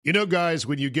You know, guys,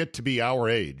 when you get to be our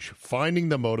age, finding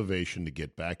the motivation to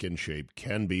get back in shape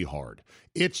can be hard.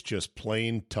 It's just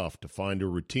plain tough to find a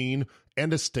routine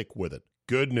and to stick with it.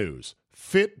 Good news.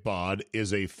 Fitbod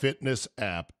is a fitness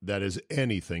app that is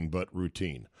anything but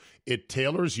routine. It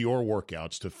tailors your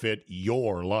workouts to fit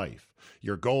your life,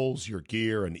 your goals, your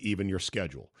gear, and even your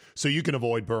schedule, so you can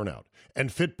avoid burnout. And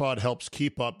Fitbod helps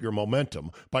keep up your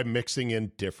momentum by mixing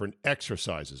in different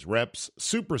exercises, reps,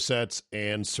 supersets,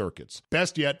 and circuits.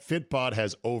 Best yet, Fitbod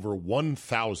has over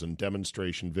 1,000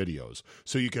 demonstration videos,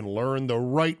 so you can learn the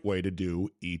right way to do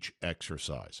each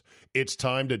exercise. It's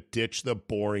time to ditch the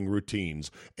boring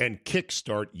routines and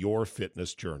kickstart your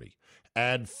fitness journey.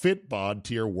 Add Fitbod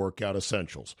to your workout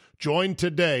essentials. Join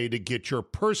today to get your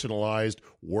personalized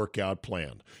workout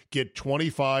plan. Get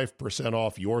 25%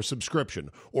 off your subscription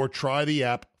or try the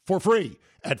app for free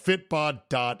at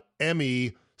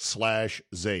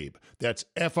fitbod.me/Zabe. That's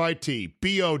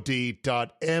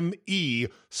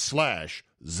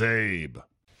fitbod.me/Zabe.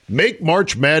 Make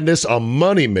March Madness a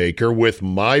moneymaker with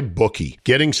MyBookie.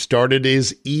 Getting started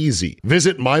is easy.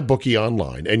 Visit MyBookie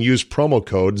online and use promo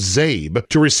code ZABE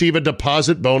to receive a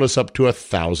deposit bonus up to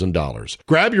 $1,000.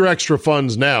 Grab your extra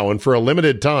funds now and for a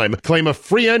limited time, claim a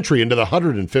free entry into the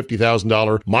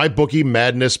 $150,000 MyBookie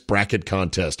Madness Bracket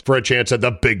Contest for a chance at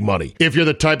the big money. If you're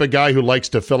the type of guy who likes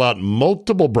to fill out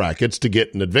multiple brackets to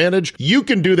get an advantage, you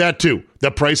can do that too.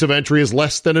 The price of entry is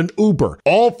less than an Uber,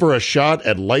 all for a shot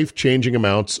at life-changing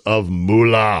amounts of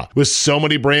moolah. With so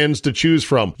many brands to choose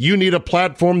from, you need a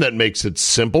platform that makes it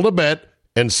simple to bet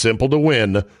and simple to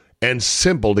win and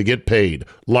simple to get paid,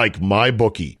 like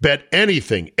MyBookie. Bet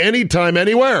anything, anytime,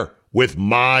 anywhere with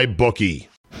MyBookie.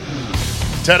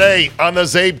 Today on the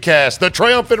Zabecast, the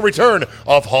triumphant return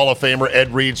of Hall of Famer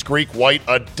Ed Reed's Greek-white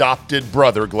adopted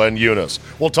brother, Glenn Eunice.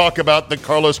 We'll talk about the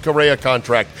Carlos Correa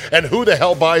contract and who the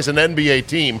hell buys an NBA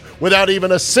team without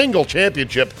even a single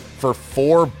championship for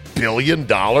 $4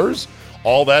 billion?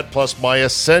 All that plus my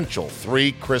essential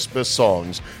 3 Christmas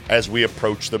songs as we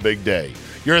approach the big day.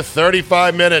 Your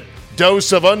 35-minute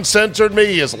dose of uncensored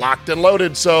me is locked and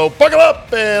loaded, so buckle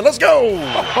up and let's go! Here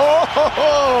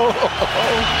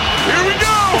we go!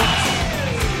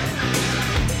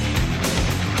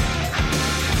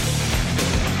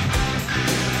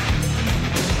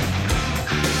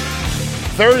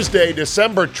 Thursday,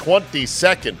 December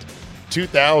 22nd,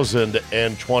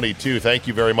 2022. Thank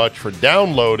you very much for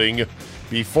downloading.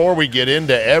 Before we get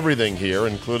into everything here,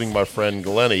 including my friend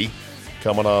Glennie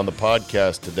coming on the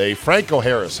podcast today, Franco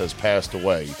Harris has passed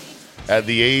away at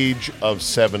the age of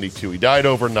 72. He died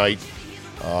overnight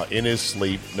in his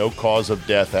sleep. No cause of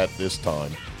death at this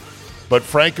time. But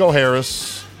Franco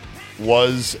Harris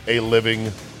was a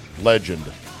living legend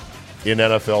in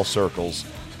NFL circles.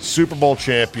 Super Bowl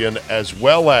champion, as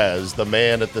well as the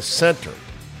man at the center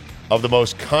of the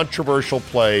most controversial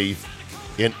play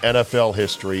in NFL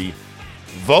history,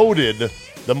 voted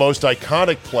the most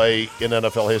iconic play in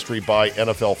NFL history by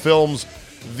NFL Films,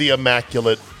 the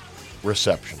Immaculate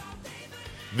Reception.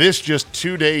 This just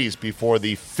 2 days before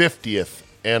the 50th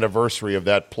anniversary of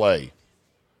that play,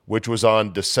 which was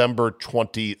on December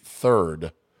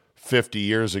 23rd, 50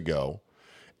 years ago,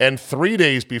 and 3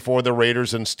 days before the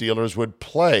Raiders and Steelers will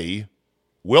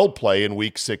play in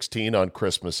Week 16 on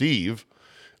Christmas Eve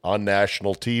on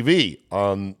national TV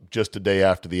on just a day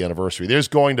after the anniversary. There's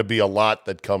going to be a lot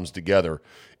that comes together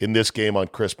in this game on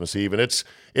Christmas Eve, and it's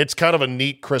kind of a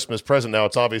neat Christmas present. Now,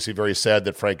 it's obviously very sad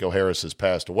that Franco Harris has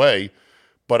passed away,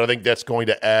 but I think that's going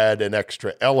to add an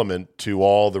extra element to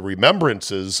all the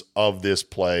remembrances of this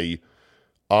play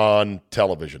on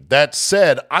television. That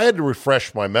said, I had to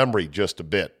refresh my memory just a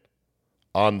bit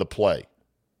on the play,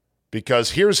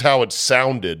 because here's how it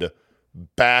sounded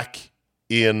back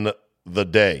in the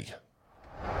day.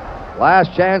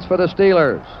 Last chance for the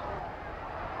Steelers.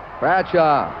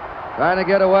 Bradshaw trying to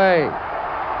get away,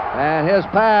 and his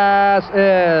pass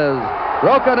is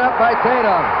broken up by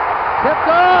Tatum. Tipped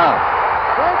off.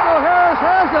 Franco Harris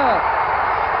has it,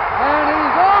 and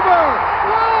he's over.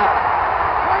 What?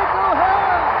 Franco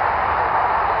Harris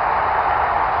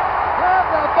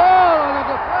grabbed the ball on a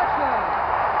deflection.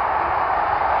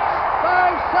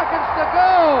 5 seconds to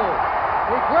go.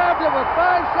 He grabbed it with 5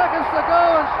 seconds to go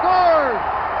and scored.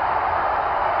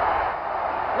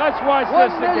 Let's watch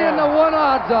this again. 1 million to 1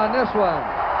 odds on this one.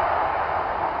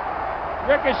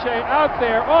 Ricochet out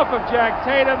there off of Jack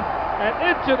Tatum and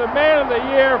into the Man of the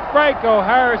Year, Franco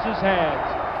Harris's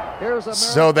hands.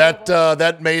 So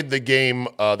that made the game.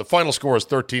 The final score is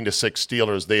 13-6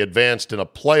 Steelers. They advanced in a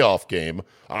playoff game.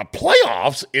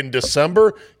 Playoffs in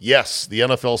December? Yes, the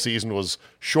NFL season was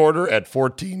shorter at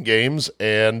 14 games,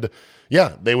 and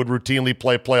yeah, they would routinely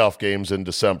play playoff games in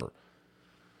December.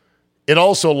 It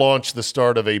also launched the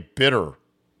start of a bitter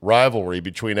rivalry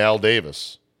between Al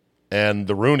Davis and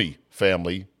the Rooney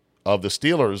family of the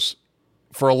Steelers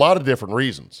for a lot of different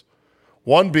reasons.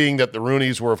 One being that the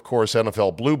Rooneys were, of course,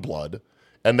 NFL blue blood,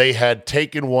 and they had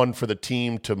taken one for the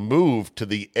team to move to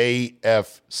the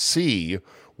AFC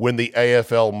when the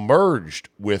AFL merged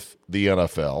with the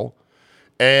NFL.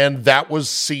 And that was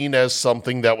seen as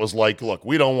something that was like, look,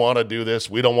 we don't want to do this.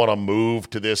 We don't want to move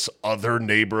to this other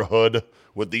neighborhood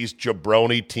with these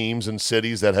jabroni teams and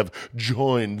cities that have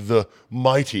joined the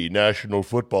mighty National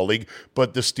Football League.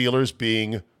 But the Steelers,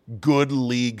 being good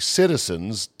league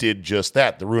citizens, did just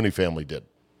that. The Rooney family did.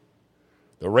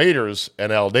 The Raiders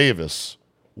and Al Davis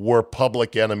were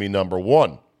public enemy number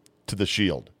one to the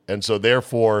Shield. And so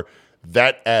therefore,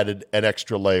 that added an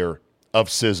extra layer of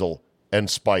sizzle and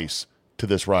spice to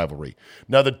this rivalry.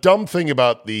 Now, the dumb thing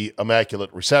about the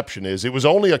Immaculate Reception is it was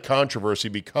only a controversy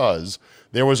because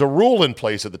there was a rule in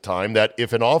place at the time that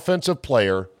if an offensive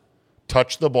player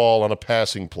touched the ball on a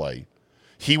passing play,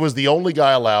 he was the only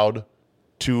guy allowed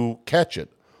to catch it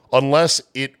unless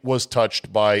it was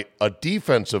touched by a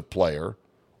defensive player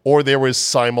or there was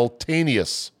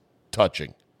simultaneous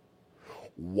touching.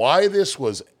 Why this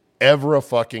was ever a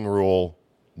fucking rule,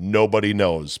 nobody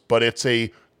knows. But it's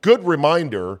a good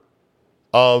reminder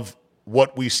of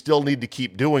what we still need to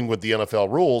keep doing with the NFL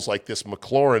rules, like this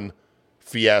McLaurin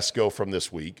fiasco from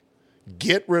this week.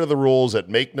 Get rid of the rules that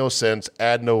make no sense,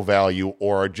 add no value,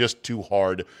 or are just too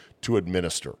hard to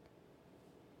administer.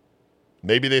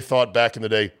 Maybe they thought back in the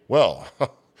day, well,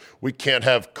 we can't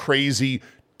have crazy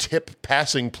tip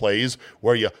passing plays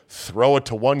where you throw it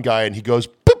to one guy and he goes,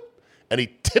 boop, and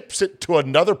he tips it to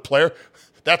another player.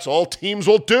 That's all teams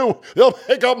will do. They'll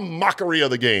make a mockery of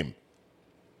the game.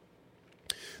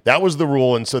 That was the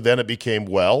rule, and so then it became,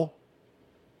 well,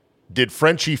 did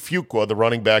Frenchie Fuqua, the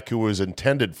running back who was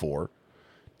intended for,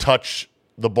 touch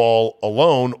the ball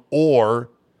alone, or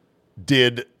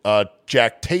did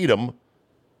Jack Tatum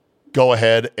go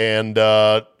ahead and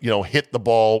hit the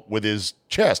ball with his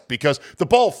chest? Because the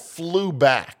ball flew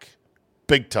back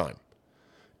big time.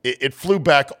 It flew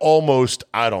back almost,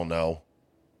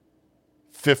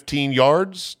 15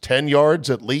 yards, 10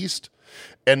 yards at least.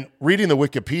 And reading the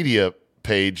Wikipedia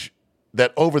page,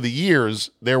 that over the years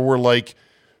there were like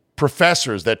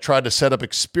professors that tried to set up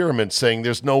experiments saying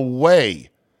there's no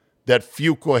way that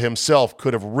Fuqua himself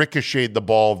could have ricocheted the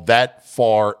ball that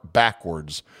far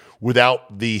backwards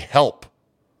without the help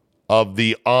of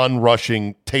the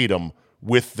on-rushing Tatum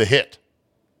with the hit.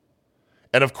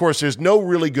 And of course, there's no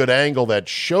really good angle that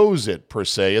shows it per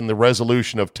se, and the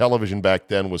resolution of television back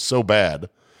then was so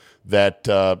bad that,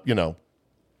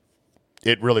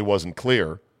 it really wasn't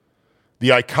clear. The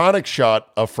iconic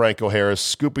shot of Franco Harris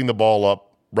scooping the ball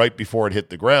up right before it hit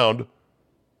the ground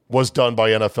was done by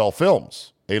NFL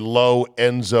Films, a low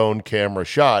end zone camera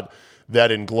shot that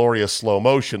in glorious slow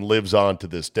motion lives on to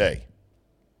this day.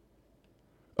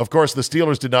 Of course, the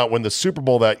Steelers did not win the Super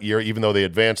Bowl that year, even though they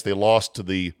advanced. They lost to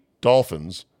the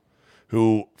Dolphins,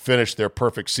 who finished their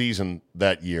perfect season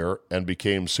that year and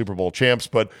became Super Bowl champs.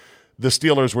 But the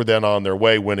Steelers were then on their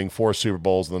way, winning 4 Super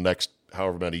Bowls in the next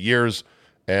however many years.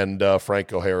 And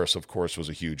Franco Harris, of course, was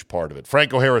a huge part of it.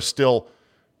 Franco Harris still,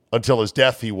 until his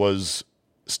death, he was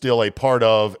still a part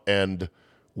of and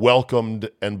welcomed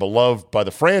and beloved by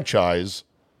the franchise,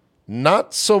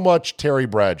 not so much Terry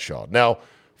Bradshaw. Now,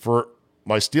 for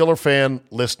my Steeler fan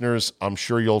listeners, I'm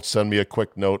sure you'll send me a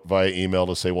quick note via email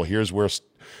to say, well, here's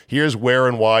where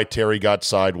and why Terry got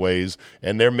sideways.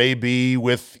 And there may be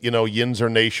with,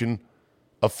 Yinzer Nation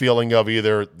a feeling of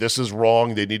either this is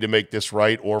wrong, they need to make this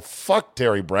right, or fuck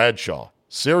Terry Bradshaw.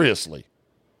 Seriously.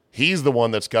 He's the one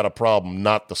that's got a problem,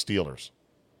 not the Steelers.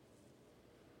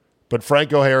 But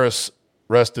Franco Harris,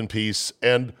 rest in peace.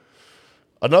 And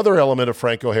another element of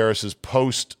Franco Harris's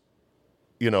post-playing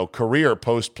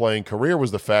career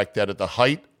was the fact that at the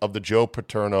height of the Joe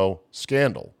Paterno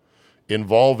scandal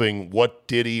involving what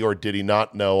did he or did he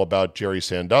not know about Jerry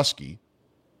Sandusky,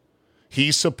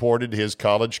 he supported his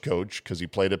college coach, because he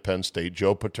played at Penn State,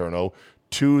 Joe Paterno,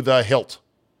 to the hilt.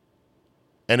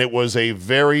 And it was a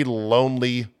very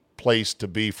lonely place to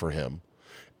be for him.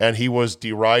 And he was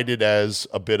derided as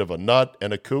a bit of a nut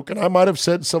and a kook. And I might have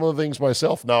said some of the things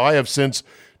myself. Now, I have since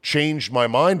changed my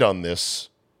mind on this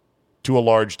to a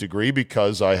large degree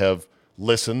because I have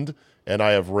listened and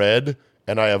I have read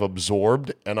and I have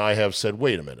absorbed and I have said,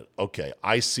 wait a minute. Okay,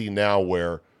 I see now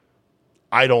where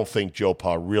I don't think Joe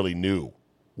Pa really knew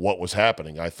what was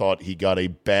happening. I thought he got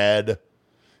bad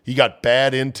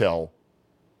intel,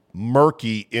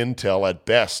 murky intel at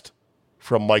best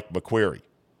from Mike McQueary.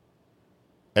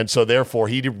 And so therefore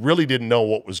he really didn't know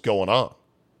what was going on.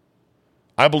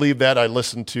 I believe that. I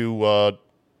listened to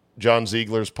John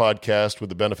Ziegler's podcast with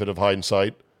the benefit of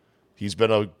hindsight. He's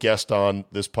been a guest on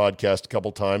this podcast a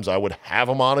couple times. I would have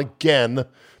him on again,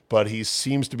 but he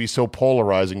seems to be so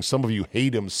polarizing. Some of you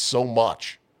hate him so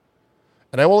much.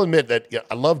 And I will admit that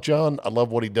I love John. I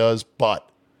love what he does, but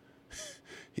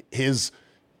his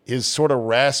sort of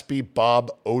raspy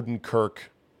Bob Odenkirk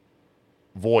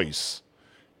voice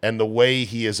and the way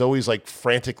he is always like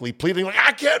frantically pleading, like,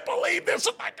 I can't believe this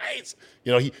in my face.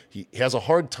 You know, he has a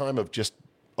hard time of just,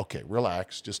 okay,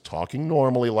 relax, just talking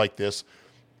normally like this.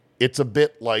 It's a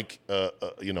bit like,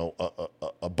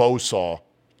 a bow saw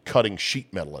cutting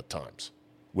sheet metal at times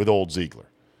with old Ziegler.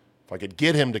 If I could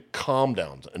get him to calm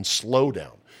down and slow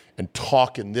down and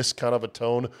talk in this kind of a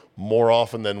tone more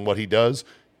often than what he does,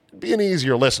 it'd be an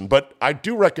easier listen. But I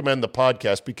do recommend the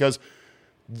podcast because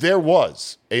there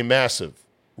was a massive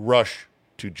rush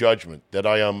to judgment that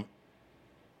I am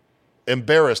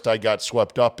embarrassed I got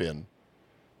swept up in,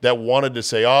 that wanted to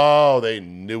say, oh, they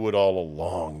knew it all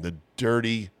along. The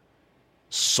dirty,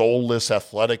 soulless,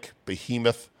 athletic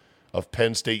behemoth of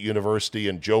Penn State University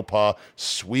and Joe Pa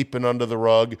sweeping under the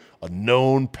rug a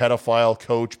known pedophile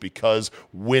coach because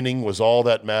winning was all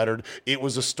that mattered. It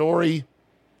was a story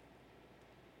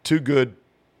too good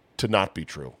to not be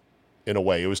true, in a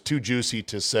way. It was too juicy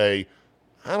to say,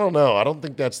 I don't know. I don't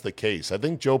think that's the case. I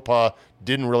think Joe Pa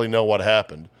didn't really know what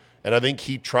happened, and I think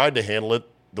he tried to handle it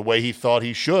the way he thought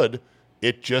he should.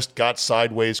 It just got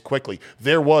sideways quickly.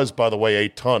 There was, by the way, a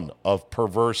ton of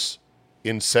perverse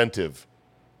incentive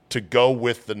to go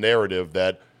with the narrative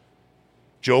that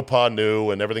Joe Pa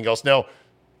knew and everything else. Now,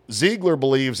 Ziegler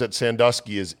believes that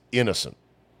Sandusky is innocent,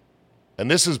 and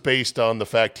this is based on the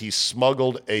fact he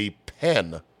smuggled a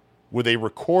pen with a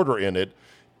recorder in it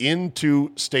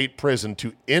into state prison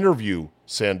to interview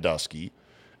Sandusky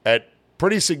at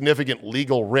pretty significant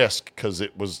legal risk because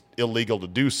it was illegal to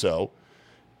do so.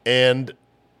 And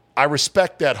I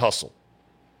respect that hustle.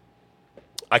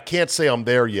 I can't say I'm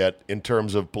there yet in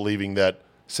terms of believing that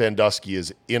Sandusky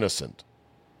is innocent.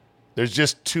 There's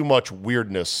just too much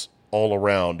weirdness all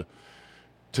around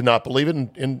to not believe it.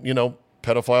 And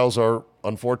pedophiles are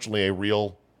unfortunately a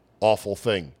real awful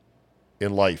thing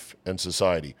in life and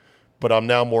society. But I'm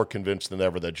now more convinced than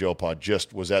ever that Joe Pa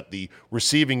just was at the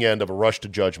receiving end of a rush to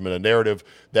judgment, a narrative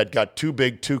that got too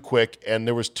big too quick, and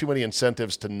there was too many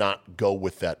incentives to not go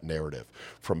with that narrative.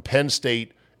 From Penn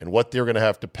State and what they're going to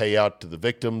have to pay out to the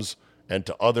victims and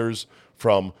to others,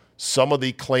 from some of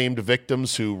the claimed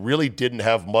victims who really didn't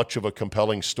have much of a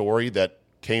compelling story that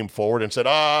came forward and said,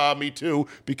 me too,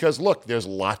 because look, there's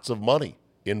lots of money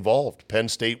involved. Penn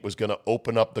State was going to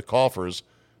open up the coffers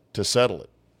to settle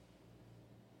it.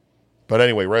 But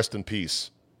anyway, rest in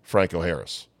peace, Franco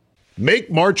Harris.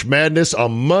 Make March Madness a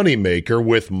moneymaker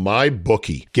with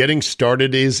MyBookie. Getting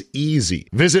started is easy.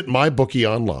 Visit MyBookie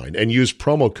online and use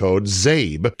promo code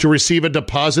ZABE to receive a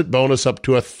deposit bonus up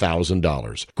to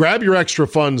 $1,000. Grab your extra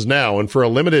funds now and for a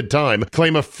limited time,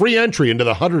 claim a free entry into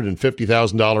the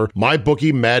 $150,000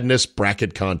 MyBookie Madness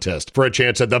Bracket Contest for a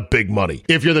chance at the big money.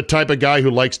 If you're the type of guy who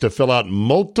likes to fill out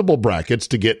multiple brackets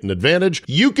to get an advantage,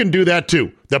 you can do that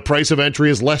too. The price of entry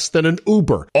is less than an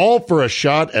Uber, all for a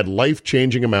shot at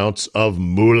life-changing amounts of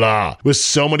moolah. With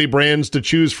so many brands to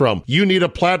choose from, you need a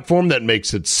platform that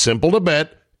makes it simple to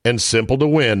bet and simple to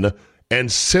win and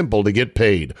simple to get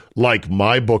paid, like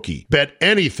MyBookie. Bet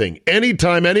anything,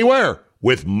 anytime, anywhere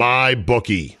with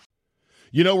MyBookie.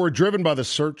 You know, we're driven by the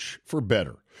search for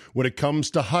better. When it comes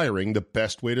to hiring, the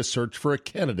best way to search for a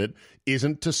candidate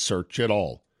isn't to search at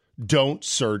all. Don't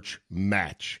search,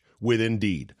 match with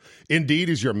Indeed. Indeed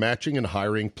is your matching and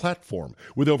hiring platform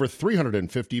with over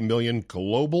 350 million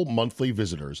global monthly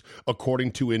visitors,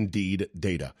 according to Indeed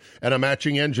data, and a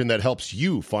matching engine that helps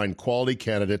you find quality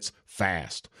candidates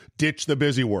fast. Ditch the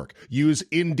busy work. Use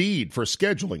Indeed for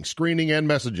scheduling, screening, and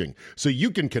messaging so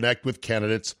you can connect with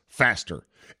candidates faster.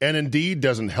 And Indeed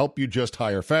doesn't help you just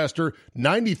hire faster.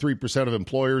 93% of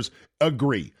employers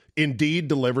agree Indeed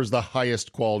delivers the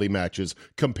highest quality matches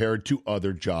compared to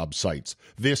other job sites.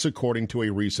 This according to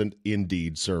a recent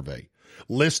Indeed survey.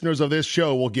 Listeners of this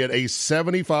show will get a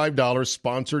 $75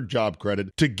 sponsored job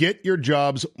credit to get your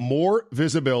jobs more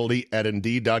visibility at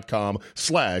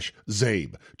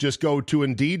Indeed.com/Zabe. Just go to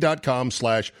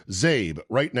Indeed.com/Zabe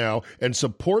right now and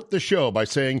support the show by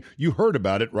saying you heard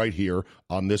about it right here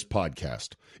on this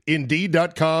podcast.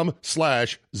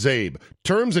 Indeed.com/Zabe.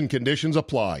 Terms and conditions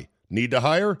apply. Need to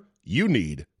hire? You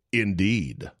need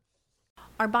Indeed.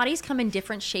 Our bodies come in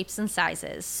different shapes and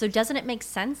sizes, so doesn't it make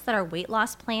sense that our weight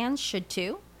loss plans should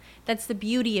too? That's the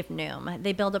beauty of Noom.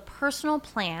 They build a personal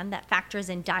plan that factors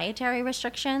in dietary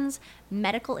restrictions,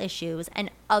 medical issues, and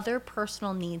other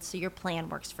personal needs so your plan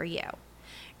works for you.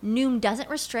 Noom doesn't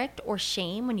restrict or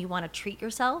shame when you want to treat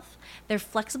yourself. Their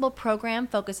flexible program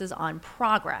focuses on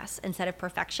progress instead of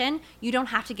perfection. You don't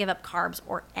have to give up carbs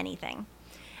or anything.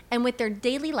 And with their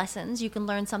daily lessons, you can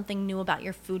learn something new about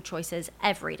your food choices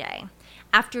every day.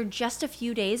 After just a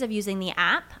few days of using the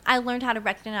app, I learned how to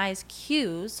recognize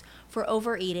cues for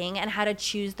overeating and how to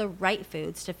choose the right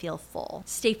foods to feel full.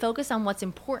 Stay focused on what's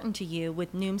important to you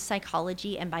with Noom's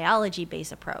psychology and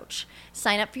biology-based approach.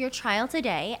 Sign up for your trial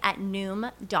today at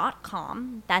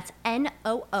Noom.com. That's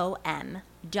Noom.com.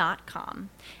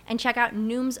 And check out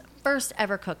Noom's first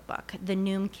ever cookbook, The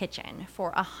Noom Kitchen,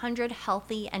 for 100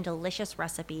 healthy and delicious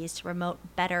recipes to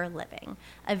promote better living.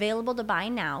 Available to buy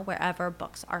now wherever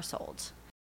books are sold.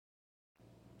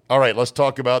 All right, let's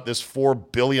talk about this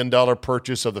 $4 billion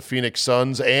purchase of the Phoenix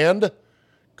Suns and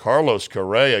Carlos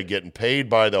Correa getting paid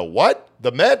by the what?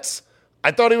 The Mets?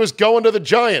 I thought he was going to the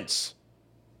Giants.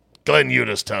 Glenn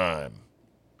Eunice time.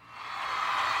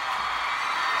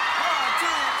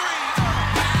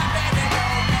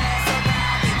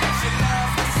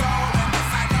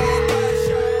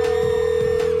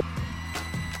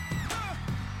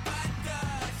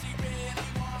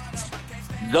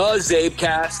 The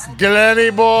Zabecast. Glenny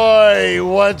boy,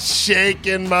 what's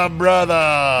shaking, my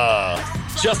brother?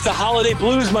 Just the holiday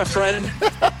blues, my friend.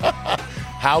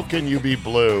 How can you be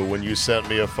blue when you sent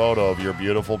me a photo of your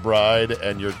beautiful bride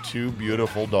and your two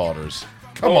beautiful daughters?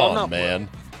 Come on, man.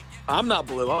 Blue. I'm not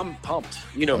blue. I'm pumped.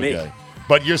 You know me.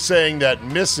 But you're saying that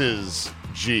Mrs.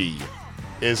 G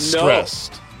is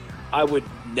stressed. I would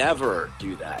never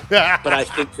do that. But I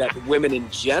think that women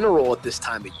in general at this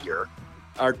time of year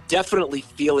are definitely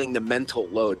feeling the mental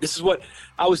load. This is what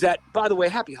I was at. By the way,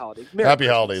 happy holidays. Happy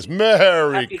holidays.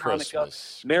 Merry Happy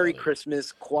Christmas. Hanukkah, Merry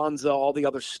Christmas, Kwanzaa, all the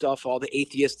other stuff, all the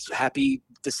atheists, happy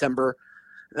December.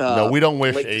 No, we don't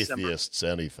wish atheists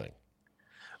December. Anything.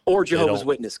 Or Jehovah's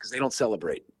Witness, because they don't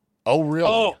celebrate. Oh, really?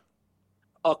 Oh,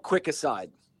 a quick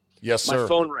aside. Yes, sir.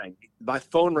 My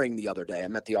phone rang the other day.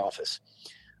 I'm at the office.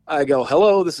 I go,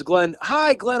 hello, this is Glenn.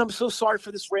 Hi, Glenn. I'm so sorry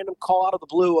for this random call out of the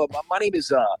blue. My name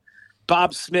is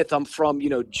Bob Smith. I'm from,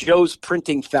 Joe's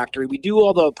Printing Factory. We do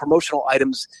all the promotional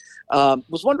items.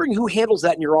 Was wondering who handles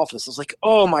that in your office. I was like,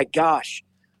 oh my gosh,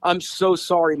 I'm so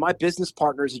sorry. My business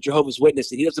partner is a Jehovah's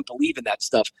Witness and he doesn't believe in that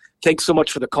stuff. Thanks so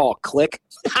much for the call. Click.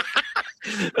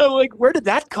 I'm like, where did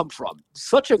that come from?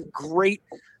 Such a great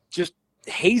just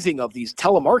hazing of these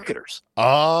telemarketers.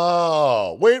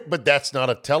 Oh, wait, but that's not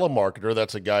a telemarketer.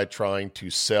 That's a guy trying to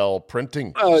sell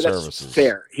printing services. That's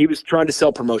fair. He was trying to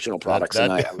sell promotional products,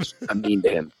 and I'm mean to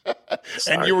him.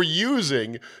 And you were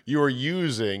using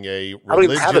a religious. I don't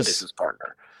even have a business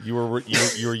partner. You were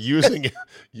using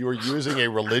a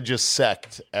religious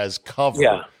sect as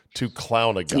cover to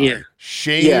clown a guy. Yeah.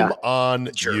 Shame on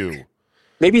you.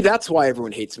 Maybe that's why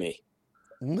everyone hates me.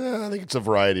 No, I think it's a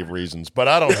variety of reasons, but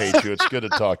I don't hate you. It's good to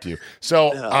talk to you.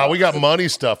 So we got money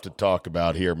stuff to talk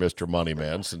about here, Mr.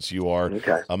 Moneyman, since you are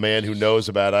a man who knows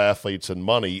about athletes and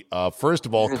money. First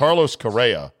of all, Carlos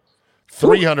Correa,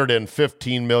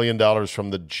 $315 million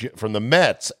from the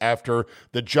Mets after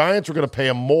the Giants were going to pay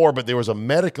him more, but there was a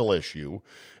medical issue.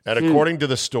 And according to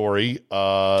the story,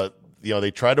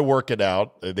 they tried to work it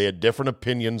out. They had different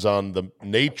opinions on the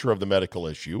nature of the medical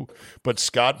issue, but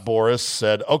Scott Boras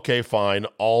said, okay, fine,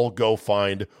 I'll go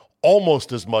find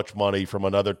almost as much money from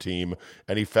another team,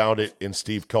 and he found it in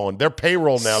Steve Cohen. Their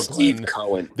payroll now, Glenn,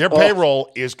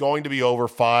 payroll is going to be over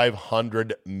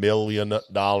 $500 million.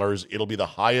 It'll be the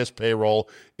highest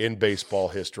payroll in baseball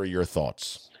history. Your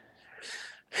thoughts?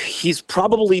 He's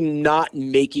probably not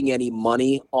making any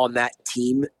money on that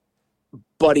team,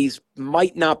 but he's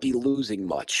might not be losing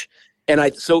much.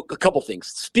 And so a couple things.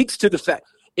 Speaks to the fact,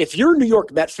 if you're a New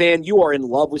York Met fan, you are in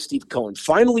love with Steve Cohen.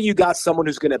 Finally, you got someone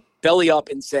who's going to belly up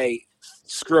and say,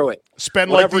 screw it.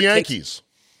 Spend like the Yankees.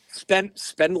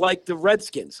 Spend like the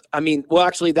Redskins. I mean, well,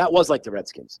 actually, that was like the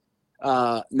Redskins,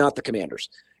 not the Commanders.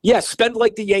 Yeah, spend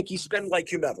like the Yankees, spend like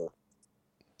whomever.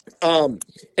 And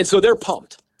so they're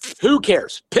pumped. Who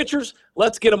cares? Pitchers,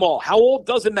 let's get them all. How old?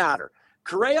 Doesn't matter.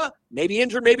 Correa, maybe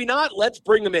injured, maybe not. Let's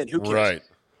bring him in. Who cares? Right.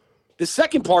 The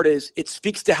second part is it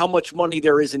speaks to how much money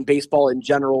there is in baseball in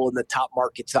general in the top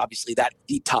markets, obviously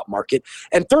the top market.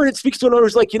 And third, it speaks to an owner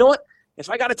who's like, you know what? If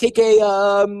I got to take a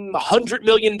 $100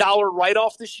 million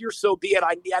write-off this year, so be it.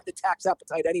 I had the tax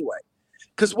appetite anyway.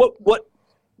 Because what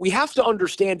we have to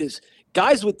understand is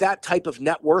guys with that type of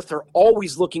net worth are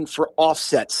always looking for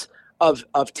offsets of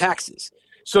taxes.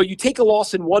 So you take a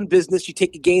loss in one business, you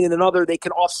take a gain in another, they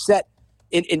can offset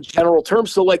in general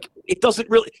terms. So like, it doesn't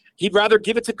really, he'd rather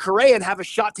give it to Correa and have a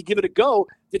shot to give it a go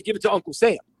than give it to Uncle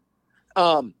Sam.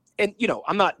 And, you know,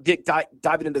 I'm not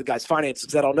diving into the guy's finances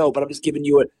because I don't know, but I'm just giving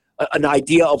you an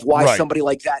idea of why somebody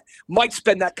like that might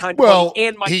spend that kind of money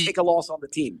and might take a loss on the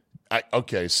team.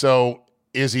 Okay, so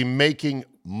is he making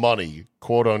money,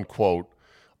 quote unquote,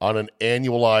 on an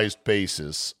annualized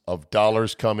basis of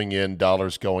dollars coming in,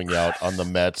 dollars going out on the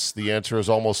Mets? The answer is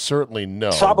almost certainly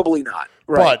no. Probably not.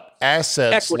 Right. But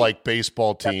assets Equity. like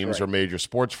baseball teams or major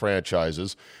sports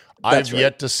franchises, I've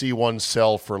yet to see one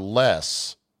sell for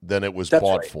less than it was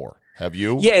bought for. Have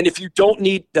you? Yeah, and if you don't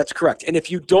need – that's correct. And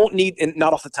if you don't need – and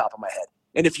not off the top of my head.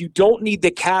 And if you don't need the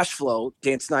cash flow,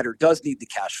 Dan Snyder does need the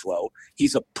cash flow.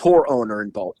 He's a poor owner in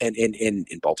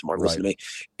Baltimore. Listen to me.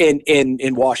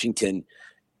 In Washington.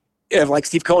 If like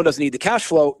Steve Cohen doesn't need the cash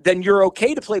flow, then you're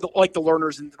okay to play the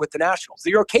Lerners with the Nationals. So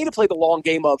you're okay to play the long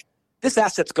game of this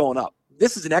asset's going up.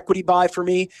 This is an equity buy for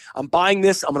me. I'm buying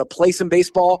this. I'm going to play some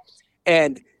baseball.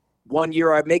 And 1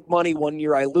 year I make money, 1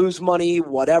 year I lose money,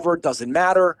 whatever, doesn't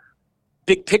matter.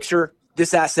 Big picture,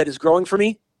 this asset is growing for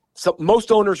me. So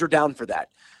most owners are down for that.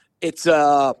 It's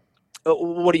what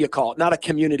do you call it? Not a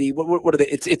community. What are they?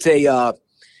 It's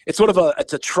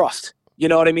a trust. You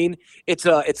know what I mean? It's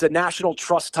a national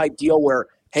trust type deal where,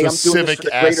 hey, I'm doing this for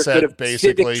the greater good of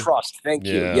basically. Civic trust. Thank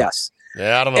you. Yes.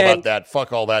 Yeah, I don't know about that.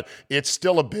 Fuck all that. It's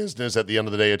still a business at the end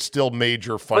of the day. It's still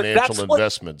major financial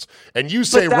investments. And you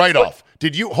say write-off.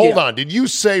 Did you – hold on. Did you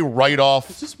say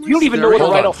write-off? You don't even know what a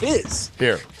write-off is.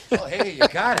 Here. Oh, hey, you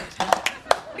got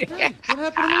it. Hey, what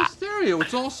happened to my stereo?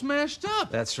 It's all smashed up.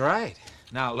 That's right.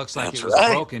 Now, it looks like it was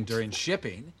broken during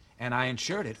shipping, and I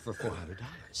insured it for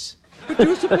 $400. But you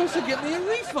were supposed to get me a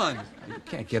refund. You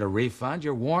can't get a refund.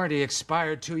 Your warranty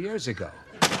expired 2 years ago.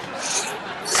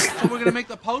 So we're going to make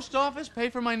the post office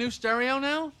pay for my new stereo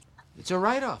now? It's a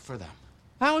write-off for them.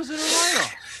 How is it a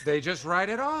write-off? They just write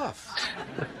it off.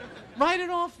 Write it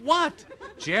off what?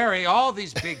 Jerry, all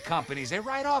these big companies, they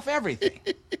write off everything.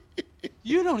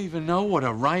 You don't even know what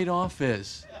a write-off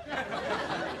is.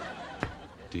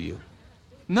 Do you?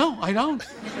 No, I don't.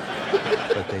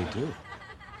 But they do.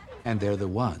 And they're the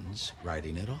ones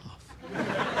writing it off.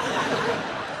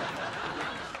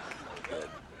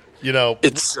 You know,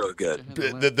 it's so good.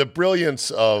 The brilliance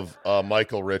of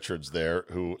Michael Richards there,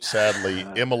 who sadly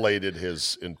immolated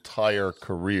his entire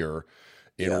career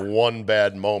in one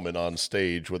bad moment on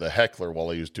stage with a heckler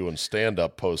while he was doing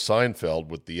stand-up post-Seinfeld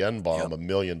with the N-bomb a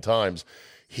million times.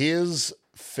 His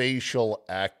facial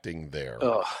acting there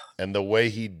and the way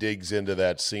he digs into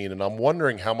that scene, and I'm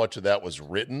wondering how much of that was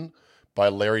written by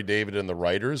Larry David and the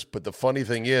writers. But the funny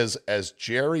thing is, as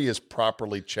Jerry is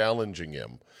properly challenging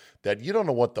him, that you don't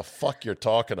know what the fuck you're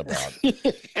talking about.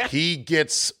 He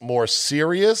gets more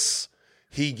serious,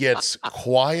 he gets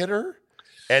quieter,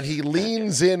 and he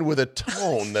leans in with a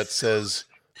tone that says,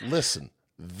 listen,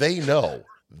 they know.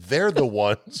 They're the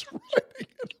ones writing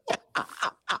it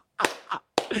off.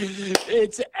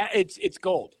 It's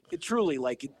gold. It truly,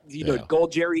 like, you know,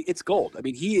 gold, Jerry. It's gold. I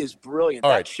mean, he is brilliant.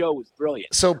 That show was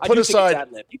brilliant. So put aside,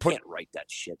 you can't write that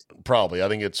shit. Probably, I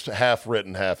think it's half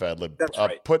written, half ad lib. That's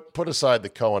right. Put aside the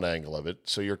Cohen angle of it.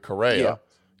 So you're Correa.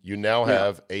 You now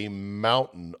have a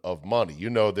mountain of money. You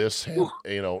know this,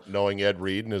 you know, knowing Ed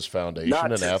Reed and his foundation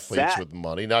and athletes with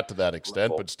money. Not to that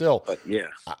extent, but still. But yeah.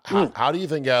 How do you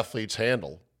think athletes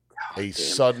handle a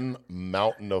sudden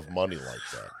mountain of money like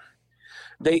that?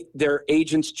 Their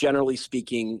agents, generally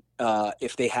speaking,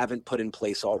 if they haven't put in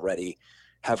place already,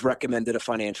 have recommended a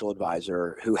financial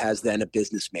advisor who has then a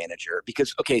business manager.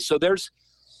 Because, okay, so there's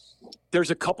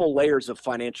a couple layers of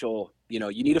financial, you know,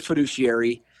 you need a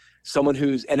fiduciary, someone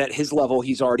who's, and at his level,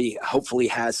 he's already hopefully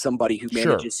has somebody who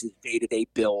manages his day-to-day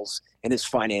bills and his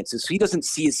finances. So he doesn't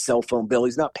see his cell phone bill.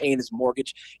 He's not paying his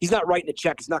mortgage. He's not writing a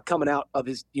check. It's not coming out of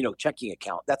his, you know, checking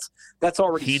account. That's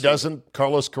already.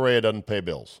 Carlos Correa doesn't pay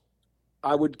bills.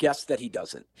 I would guess that he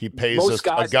doesn't. He pays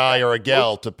a guy or a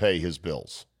gal to pay his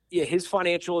bills. Yeah, his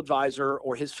financial advisor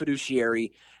or his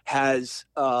fiduciary has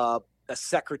a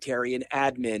secretary, an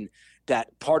admin,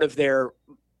 that part of their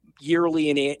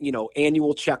yearly and, you know,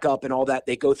 annual checkup and all that,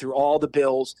 they go through all the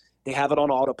bills. They have it on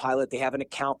autopilot. They have an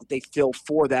account that they fill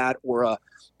for that, or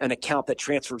an account that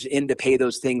transfers in to pay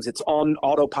those things. It's on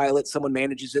autopilot. Someone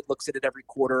manages it, looks at it every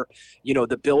quarter. You know,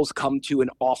 the bills come to an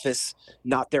office,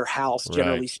 not their house,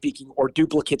 generally speaking, or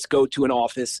duplicates go to an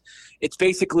office. It's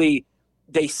basically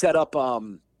they set up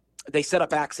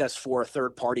access for a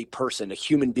third-party person, a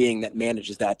human being that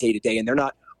manages that day to day, and they're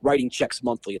not writing checks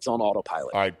monthly. It's on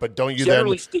autopilot. All right, but don't you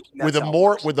generally then speaking, with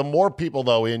the more people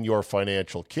though in your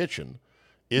financial kitchen?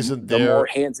 Isn't the there more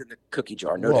hands in the cookie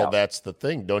jar? No doubt. Well, that's the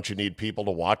thing. Don't you need people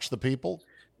to watch the people?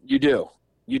 You do.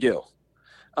 You do.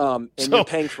 And you're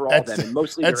paying for all of them, and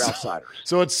mostly they're outsiders.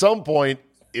 So at some point,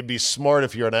 it'd be smart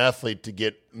if you're an athlete to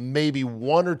get maybe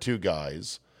one or two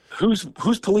guys. Who's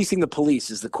policing the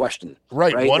police is the question.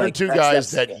 Right? One or two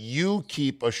guys that you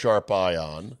keep a sharp eye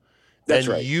on. That's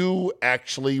and right. you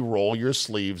actually roll your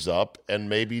sleeves up and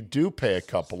maybe do pay a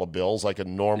couple of bills like a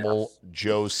normal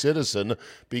Joe citizen,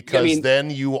 because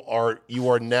then you are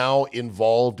now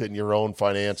involved in your own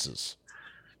finances.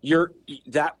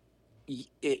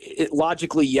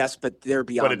 Logically, yes, but they're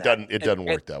beyond. But it doesn't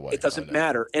work that way. It doesn't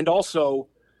matter. And also,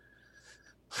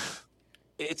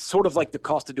 it's sort of like the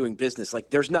cost of doing business. Like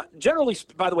there's not generally.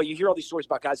 By the way, you hear all these stories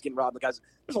about guys getting robbed. There's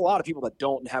a lot of people that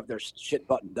don't have their shit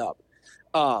buttoned up.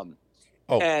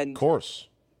 Of course.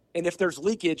 And if there's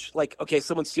leakage, like, okay,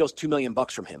 someone steals $2 million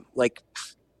from him, like,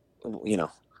 you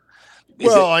know,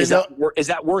 is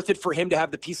that worth it for him to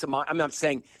have the peace of mind? I'm not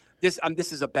saying this.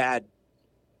 This is a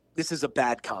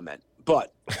bad comment,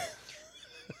 but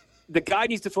the guy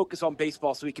needs to focus on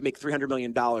baseball so he can make $300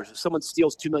 million. If someone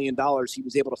steals $2 million, he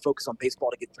was able to focus on baseball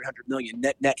to get $300 million.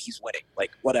 Net, he's winning.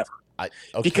 Like, whatever.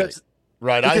 Because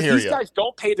I hear these guys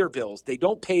don't pay their bills. They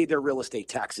don't pay their real estate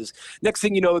taxes. Next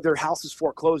thing you know, their house is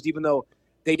foreclosed, even though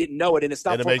they didn't know it. And it's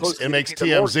not foreclosed. It makes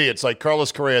TMZ. It's like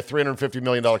Carlos Correa, $350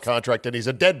 million contract, and he's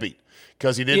a deadbeat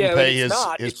because he didn't pay his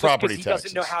property taxes. He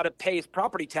doesn't know how to pay his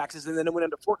property taxes, and then it went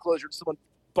into foreclosure, and someone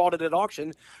bought it at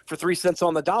auction for 3 cents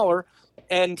on the dollar,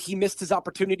 and he missed his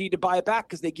opportunity to buy it back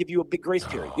because they give you a big grace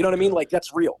period. You know what I mean? Like,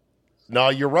 that's real. No,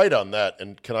 you're right on that.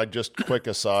 And can I just quick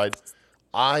aside?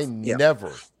 I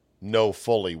never know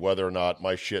fully whether or not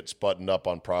my shit's buttoned up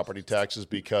on property taxes,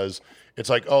 because it's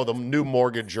like, oh, the new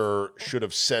mortgager should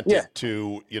have sent it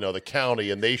to, the county,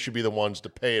 and they should be the ones to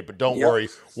pay it. But don't worry,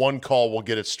 one call will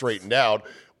get it straightened out.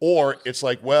 Or it's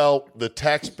like, well, the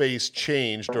tax base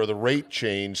changed or the rate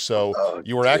changed, so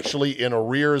you were actually in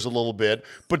arrears a little bit.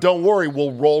 But don't worry,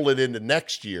 we'll roll it into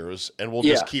next year's, and we'll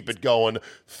just keep it going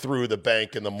through the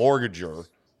bank and the mortgager.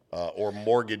 Or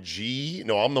mortgagee.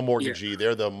 No, I'm the mortgagee.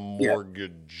 They're the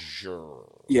mortgager.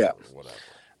 Yeah. Whatever.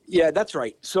 Yeah, that's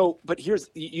right. So, but here's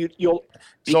you'll.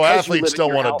 So athletes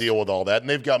don't want to deal with all that, and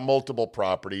they've got multiple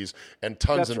properties and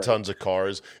tons tons of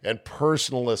cars and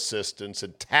personal assistance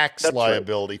and tax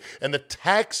liability. And the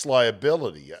tax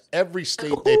liability, every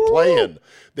state they play in,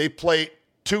 they play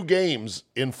 2 games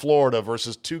in Florida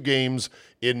versus 2 games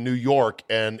in New York,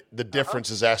 and the difference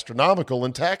is astronomical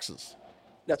in taxes.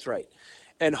 That's right.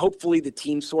 And hopefully the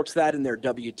team sorts that in their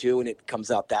W-2 and it comes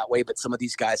out that way. But some of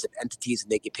these guys have entities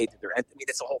and they get paid through their entity. I mean,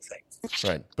 it's a whole thing.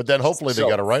 Right. But then hopefully they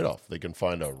got a write-off. They can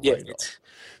find a write-off.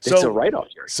 It's a write-off,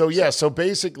 Jerry. So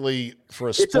basically for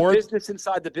a sport. It's a business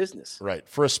inside the business. Right.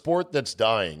 For a sport that's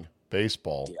dying,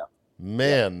 baseball,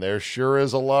 there sure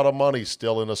is a lot of money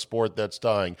still in a sport that's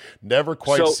dying. Never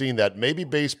quite seen that. Maybe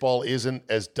baseball isn't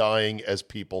as dying as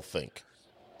people think.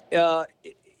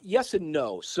 Yes and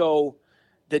no. So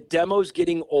the demo's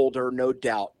getting older, no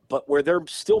doubt, but where they're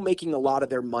still making a lot of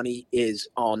their money is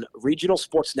on regional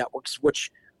sports networks,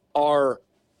 which are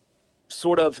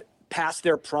sort of past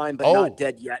their prime, but not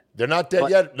dead yet. They're not dead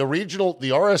yet. The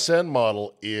RSN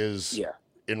model is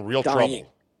in real trouble.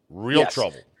 Real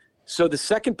trouble. So the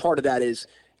second part of that is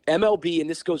MLB, and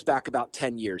this goes back about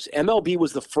 10 years. MLB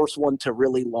was the first one to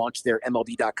really launch their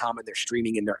MLB.com and their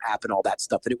streaming and their app and all that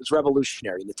stuff. And it was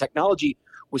revolutionary. And the technology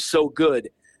was so good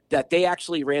that they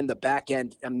actually ran the back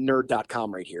end. I'm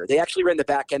nerd.com right here. They actually ran the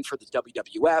back end for the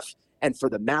WWF and for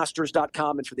the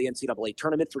Masters.com and for the NCAA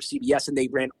tournament for CBS. And they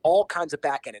ran all kinds of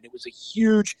back end. And it was a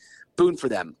huge boon for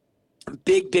them.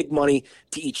 Big money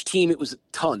to each team. It was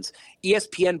tons.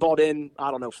 ESPN bought in,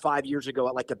 5 years ago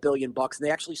at like $1 billion. And they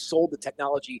actually sold the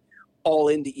technology all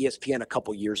into ESPN a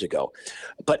couple years ago.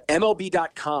 But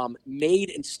MLB.com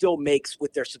made and still makes,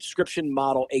 with their subscription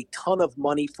model, a ton of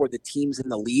money for the teams in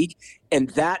the league. And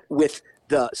that, with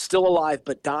the still alive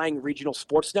but dying regional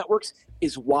sports networks,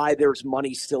 is why there's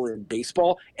money still in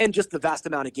baseball, and just the vast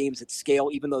amount of games at scale,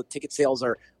 even though ticket sales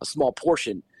are a small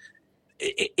portion.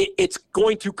 It's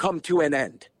going to come to an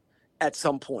end at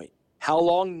some point. How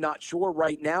long? Not sure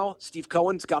right now. Steve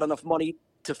Cohen's got enough money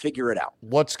to figure it out.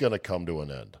 What's going to come to an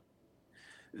end?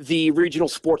 The regional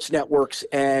sports networks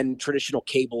and traditional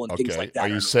cable and things like that. Are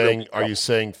you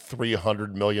saying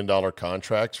 $300 million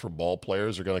contracts for ball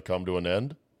players are going to come to an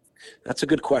end? That's a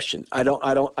good question. I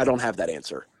don't have that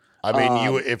answer. I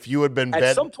mean, if you had been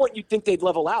at some point, you'd think they'd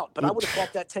level out, but I would have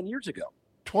thought that 10 years ago.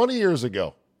 20 years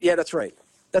ago. Yeah, that's right.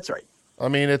 That's right. I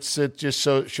mean, it just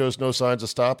shows no signs of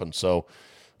stopping. So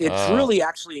it's really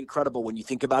actually incredible when you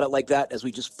think about it like that. As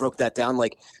we just broke that down,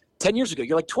 like 10 years ago,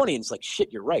 you're like 20, and it's like,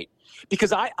 shit, you're right.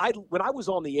 Because I when I was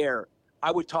on the air,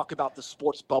 I would talk about the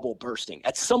sports bubble bursting.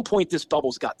 At some point, this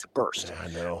bubble's got to burst. I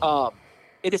know.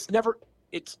 It is never.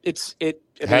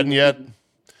 Hadn't yet.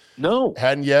 No.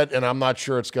 Hadn't yet, and I'm not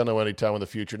sure it's going to anytime in the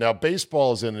future. Now,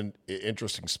 baseball is in an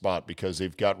interesting spot because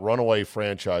they've got runaway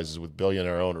franchises with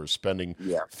billionaire owners spending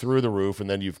through the roof, and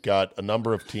then you've got a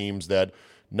number of teams that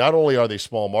not only are they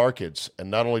small markets,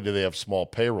 and not only do they have small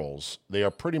payrolls, they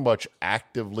are pretty much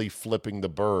actively flipping the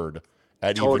bird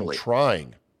at even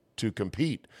trying to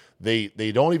compete.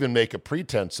 They don't even make a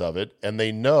pretense of it, and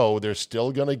they know they're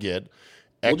still going to get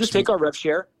We'll just take our rev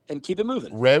share and keep it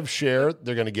moving. Rev share,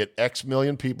 they're going to get X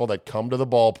million people that come to the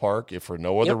ballpark, if for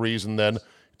no other reason than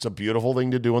it's a beautiful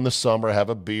thing to do in the summer, have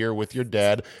a beer with your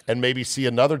dad, and maybe see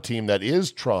another team that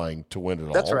is trying to win it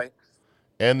all. That's right.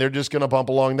 And they're just going to bump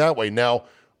along that way. Now,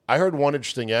 I heard one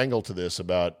interesting angle to this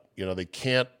about, they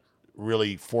can't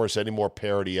really force any more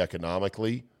parity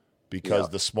economically because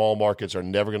the small markets are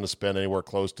never going to spend anywhere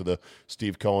close to the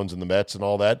Steve Cohens and the Mets and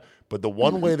all that. But the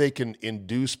one way they can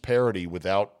induce parity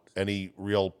without any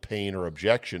real pain or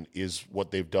objection is what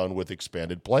they've done with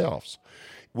expanded playoffs.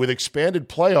 With expanded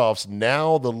playoffs,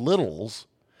 now the littles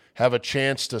have a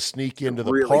chance to sneak into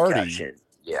the party.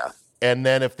 Yeah. And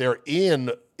then if they're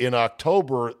in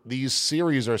October, these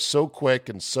series are so quick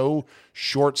and so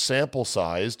short sample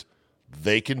sized,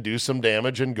 they can do some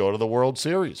damage and go to the World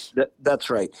Series. That's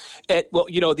right. And, well,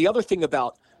 the other thing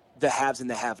about the haves and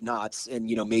the have-nots, and,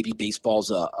 maybe baseball's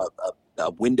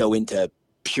a window into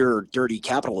pure, dirty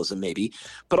capitalism, maybe.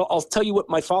 But I'll tell you what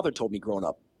my father told me growing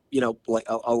up. Like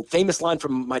a famous line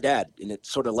from my dad, and it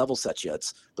sort of level sets you.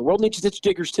 It's the world needs ditch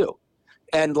diggers too.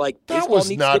 And like that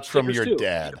was not from your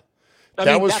dad.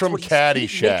 That was from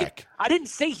Caddyshack. I didn't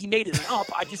say he made it up.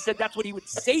 I just said that's what he would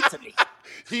say to me.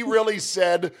 He really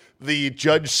said the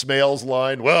Judge Smales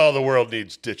line, well, the world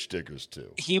needs ditch diggers too.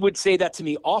 He would say that to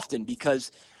me often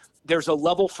because there's a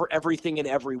level for everything and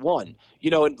everyone.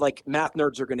 And like math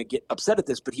nerds are going to get upset at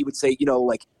this, but he would say,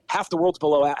 like half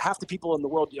the people in the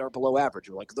world are below average,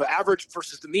 or like the average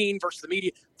versus the mean versus the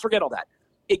median. Forget all that.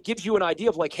 It gives you an idea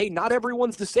of like, hey, not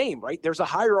everyone's the same, right? There's a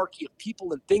hierarchy of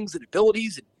people and things and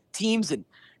abilities and teams and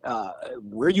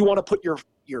where you want to put your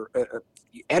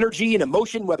energy and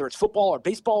emotion, whether it's football or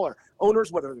baseball or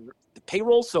owners, whether the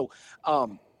payroll. So,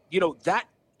 that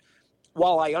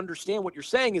while I understand what you're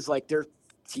saying is like they're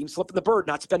teams flipping the bird,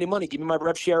 not spending money, give me my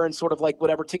rev share and sort of like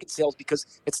whatever ticket sales because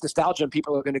it's nostalgia and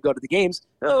people are going to go to the games.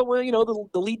 Oh, well,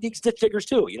 the league needs ditch diggers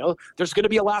too. There's going to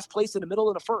be a last place in the middle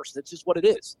and a first. It's just what it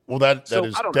is. Well, that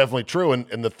is definitely true.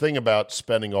 And the thing about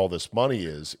spending all this money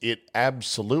is it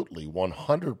absolutely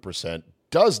 100%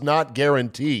 does not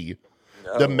guarantee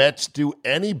the Mets do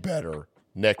any better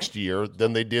next year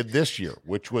than they did this year,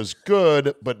 which was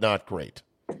good but not great.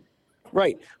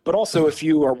 Right. But also if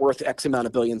you are worth X amount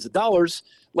of billions of dollars,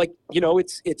 like,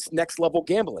 it's next level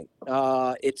gambling.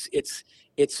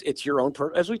 It's your own,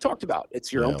 as we talked about,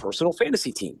 it's your own personal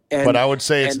fantasy team. But I would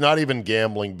say it's not even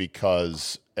gambling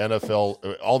because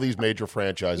NFL, all these major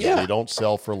franchises, they don't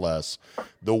sell for less.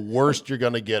 The worst you're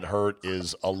going to get hurt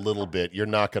is a little bit. You're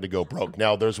not going to go broke.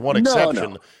 Now, there's one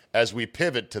exception as we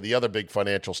pivot to the other big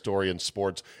financial story in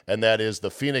sports, and that is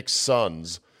the Phoenix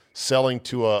Suns selling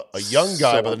to a young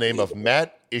guy by the name of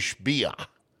Matt Ishbia,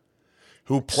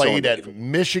 who played at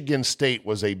Michigan State,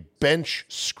 was a bench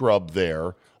scrub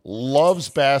there, loves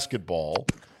basketball.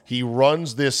 He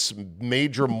runs this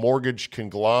major mortgage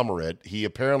conglomerate. He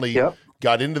apparently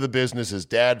got into the business. His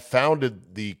dad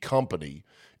founded the company.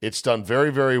 It's done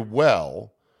very, very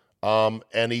well.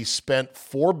 And he spent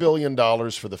 $4 billion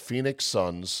for the Phoenix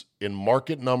Suns in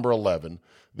market number 11.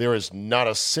 There is not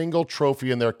a single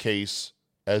trophy in their case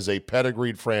as a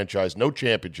pedigreed franchise, no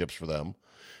championships for them.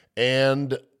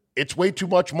 And it's way too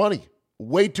much money,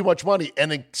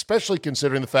 and especially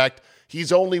considering the fact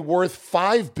he's only worth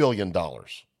 $5 billion.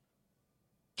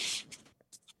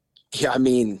 Yeah, I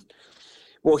mean,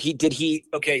 well,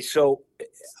 okay, so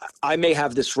I may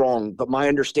have this wrong, but my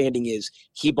understanding is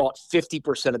he bought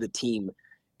 50% of the team,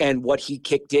 and what he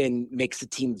kicked in makes the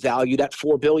team valued at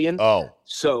 $4 billion. Oh,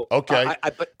 so okay.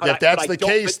 If that's the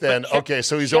case, then okay.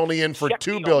 So he's only in for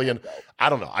 $2 billion. I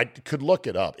don't know. I could look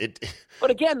it up.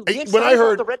 But again, when I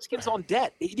heard the Redskins on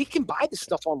debt, he can buy this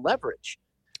stuff on leverage.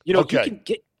 You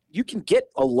can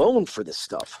get a loan for this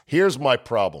stuff. Here's my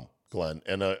problem, Glenn.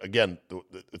 And again,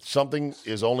 something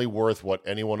is only worth what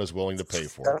anyone is willing to pay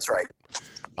for. That's right.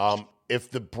 If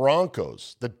the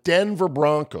Broncos, the Denver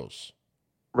Broncos,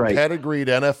 right, pedigreed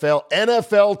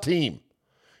NFL team,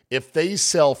 if they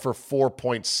sell for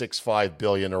 $4.65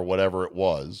 billion or whatever it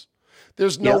was,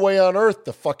 there's no way on earth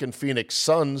the fucking Phoenix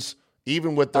Suns,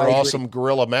 even with their awesome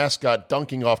gorilla mascot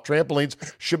dunking off trampolines,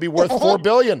 should be worth $4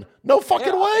 billion. No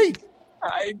fucking way.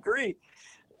 I agree.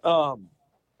 How?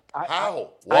 I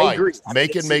Why? agree.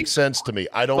 Make it make sense to me.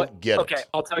 I don't get it. Okay,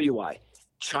 I'll tell you why.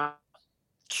 China.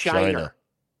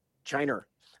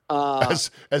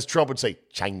 As Trump would say,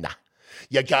 China.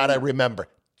 You gotta remember,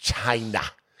 China.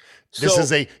 This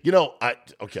is a,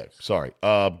 okay, sorry.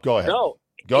 Go ahead. No,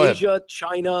 go Asia, ahead.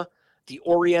 China, the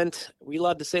Orient. Are we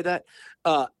allowed to say that?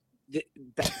 That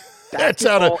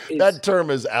term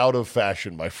is out of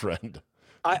fashion, my friend.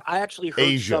 I actually heard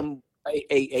Asia.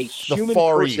 A human the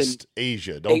Far person, East,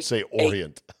 Asia. Don't say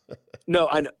Orient.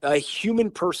 A human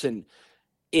person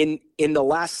in the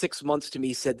last 6 months to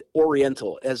me said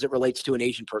Oriental as it relates to an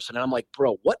Asian person. And I'm like,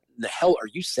 bro, what in the hell are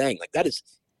you saying? Like, that is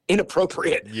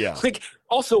inappropriate. Yeah. Like,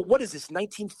 also, what is this,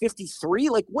 1953?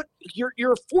 Like, what?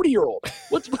 You're a 40-year-old.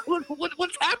 What's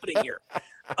happening here?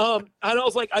 And I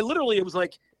was like, it was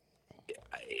like,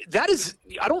 that is,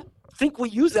 I don't think we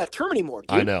use that term anymore.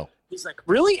 Dude. I know. He's like,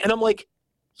 really? And I'm like,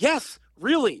 yes,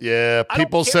 really. Yeah,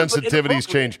 people's sensitivities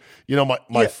change.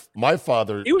 My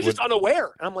father. He was just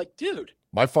unaware. And I'm like, dude.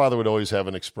 My father would always have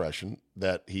an expression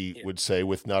that he would say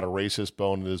with not a racist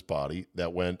bone in his body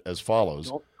that went as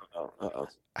follows.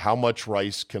 How much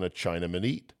rice can a Chinaman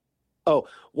eat? Oh,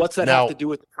 what's that have to do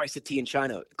with the price of tea in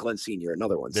China, Glenn Sr.?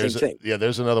 Another one. Same thing. Yeah,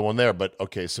 there's another one there. But,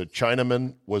 okay, so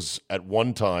Chinaman was at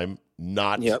one time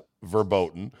not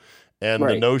verboten. And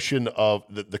the notion of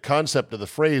the concept of the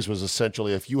phrase was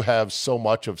essentially if you have so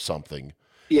much of something,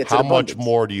 how much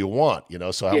more do you want?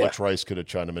 So how much rice could a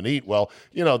Chinaman eat? Well,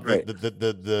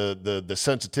 the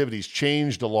sensitivities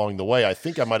changed along the way. I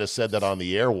think I might have said that on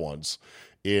the air once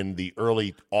in the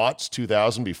early aughts,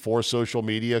 2000, before social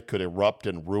media could erupt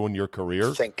and ruin your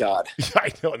career. Thank God.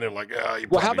 I know, and they're like, you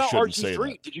probably how about shouldn't say that.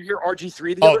 RG3? Did you hear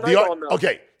RG3 the other night?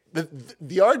 Okay.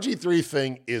 The RG3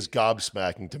 thing is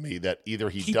gobsmacking to me that either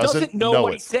he doesn't know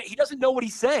what he's saying. He doesn't know what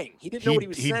he's saying. He didn't know what he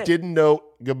was saying. He didn't know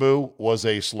Gaboo was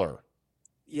a slur.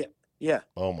 Yeah.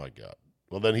 Oh, my God.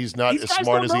 Well, then he's not as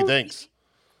smart as he thinks.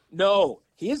 No,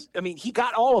 he is. I mean, he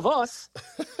got all of us,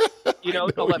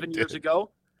 11 years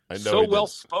ago. I know. So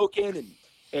well-spoken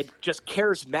and just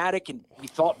charismatic, and he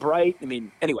thought bright. I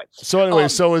mean, anyway.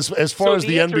 So as far as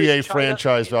the NBA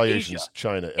franchise valuations,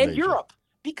 China and Europe,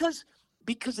 because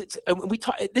it's we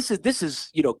talk. This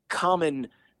is common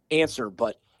answer,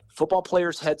 but football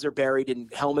players' heads are buried in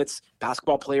helmets.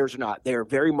 Basketball players are not. They are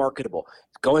very marketable.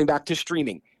 Going back to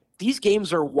streaming, these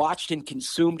games are watched and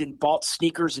consumed and bought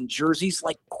sneakers and jerseys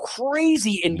like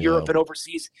crazy in Europe and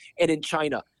overseas and in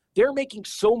China. They're making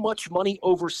so much money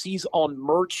overseas on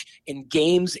merch and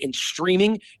games and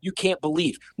streaming, you can't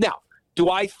believe. Now, do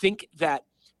I think that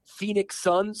Phoenix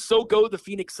Suns, so go the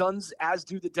Phoenix Suns as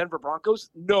do the Denver Broncos?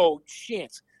 No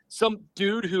chance. Some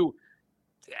dude who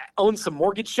owns some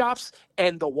mortgage shops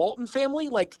and the Walton family,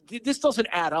 like, this doesn't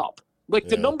add up. Like,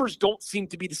 the numbers don't seem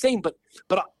to be the same, but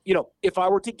if I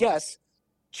were to guess,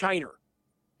 China.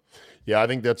 Yeah, I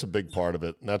think that's a big part of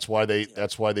it, and that's why they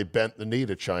bent the knee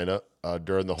to China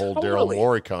during the whole Daryl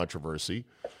Morey controversy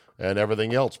and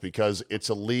everything else, because it's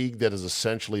a league that has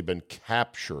essentially been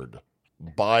captured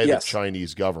by the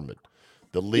Chinese government.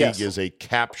 The league is a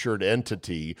captured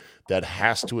entity that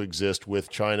has to exist with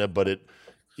China, but it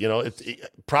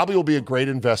probably will be a great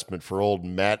investment for old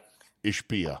Matt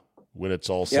Ishbia when it's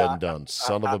all said and done.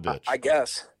 Son of a bitch. I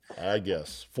guess.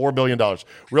 $4 billion.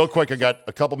 Real quick, I got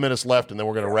a couple minutes left, and then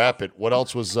we're going to wrap it. What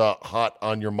else was hot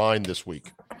on your mind this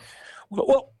week?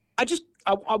 Well, I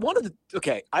wanted to.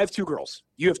 Okay, I have two girls.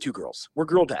 You have two girls. We're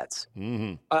girl dads.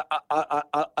 Mm-hmm.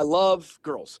 I love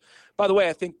girls. By the way,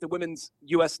 I think the women's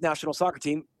U.S. national soccer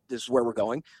team. This is where we're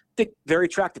going. I think very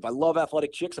attractive. I love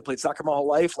athletic chicks. I played soccer my whole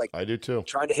life. Like, I do too.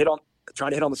 Trying to hit on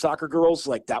the soccer girls,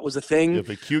 like, that was a thing. If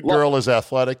a cute girl is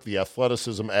athletic, the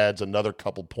athleticism adds another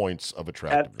couple points of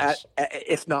attractiveness,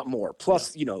 if not more.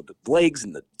 Plus, the legs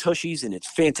and the tushies, and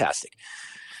it's fantastic.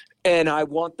 And I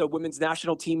want the women's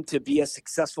national team to be as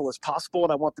successful as possible,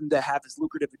 and I want them to have as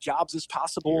lucrative jobs as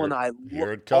possible.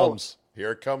 Here it comes.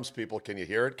 Here it comes, people. Can you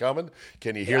hear it coming?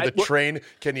 Can you hear the train?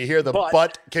 Can you hear the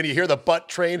butt? Can you hear the butt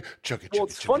train? Chugga, chugga,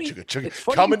 chugga, chugga,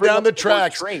 chugga. Coming down the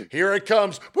tracks. Here it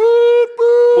comes. Boop,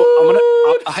 boop. Well,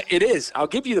 it is. I'll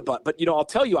give you the butt. But, I'll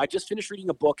tell you, I just finished reading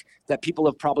a book that people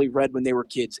have probably read when they were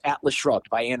kids, Atlas Shrugged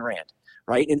by Ayn Rand,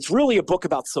 right? And it's really a book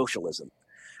about socialism,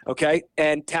 okay?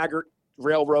 And Taggart,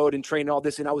 Railroad, and Train and all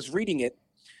this. And I was reading it,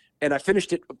 and I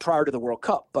finished it prior to the World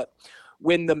Cup. But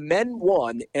when the men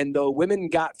won and the women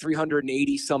got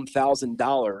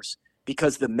 $380,000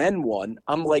 because the men won,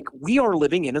 I'm like, we are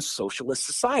living in a socialist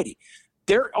society.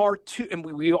 There are two, and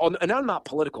and I'm not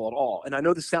political at all, and I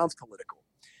know this sounds political.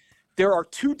 There are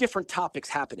two different topics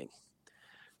happening.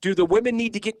 Do the women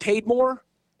need to get paid more?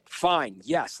 Fine,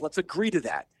 yes, let's agree to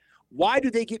that. Why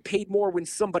do they get paid more when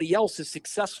somebody else is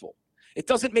successful? It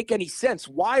doesn't make any sense.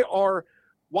 Why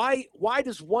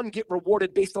does one get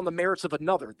rewarded based on the merits of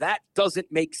another? That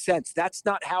doesn't make sense. That's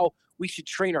not how we should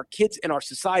train our kids in our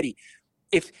society.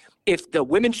 If the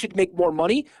women should make more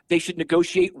money, they should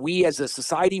negotiate. We as a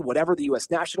society, whatever, the U.S.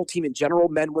 national team in general,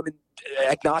 men, women,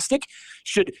 agnostic,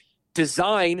 should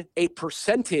design a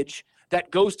percentage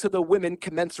that goes to the women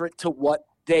commensurate to what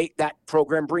that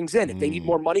program brings in. If they need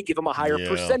more money, give them a higher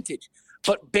percentage.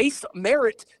 But based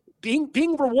merit,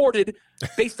 being rewarded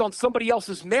based on somebody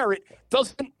else's merit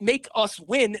doesn't make us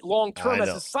win long term as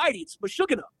a society. It's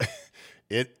mashugana.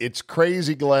 It's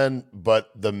crazy, Glenn, but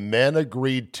the men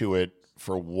agreed to it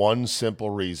for one simple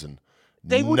reason.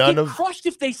 They would get crushed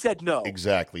if they said no.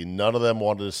 Exactly. None of them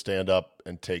wanted to stand up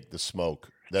and take the smoke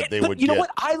that they would get. You know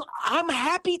what? I'm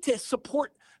happy to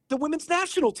support the women's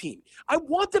national team. I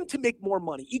want them to make more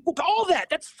money, equal to all that.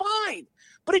 That's fine.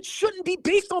 But it shouldn't be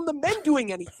based on the men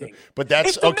doing anything. But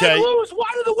that's if the okay. men lose, why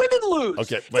do the women lose?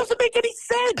 Okay, it doesn't make any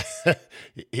sense.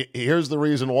 Here's the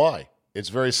reason why. It's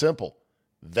very simple.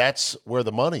 That's where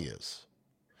the money is.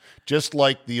 Just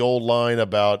like the old line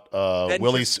about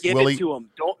Willie. Just give it to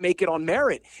them. Don't make it on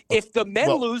merit. If the men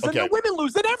lose, then the women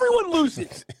lose, then everyone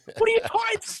loses. What are you talking?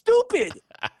 It's stupid.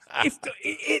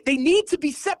 They need to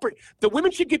be separate. The women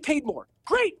should get paid more.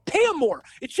 Great, pay them more.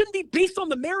 It shouldn't be based on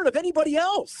the merit of anybody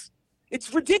else.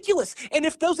 It's ridiculous. And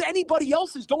if those anybody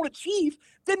else's don't achieve,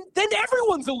 then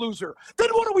everyone's a loser. Then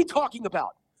what are we talking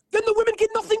about? Then the women get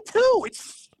nothing too.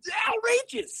 It's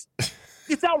outrageous.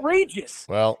 It's outrageous.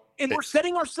 Well, and we're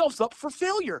setting ourselves up for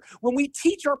failure when we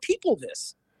teach our people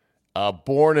this.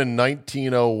 Born in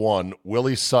 1901,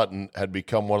 Willie Sutton had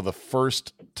become one of the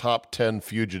first top 10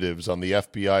 fugitives on the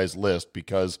FBI's list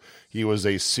because he was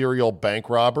a serial bank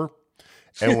robber.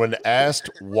 And when asked,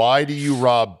 why do you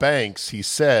rob banks, he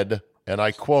said, and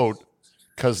I quote,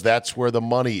 because that's where the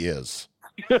money is.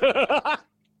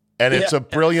 And it's a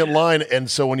brilliant line. And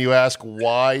so when you ask,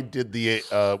 why did the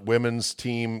women's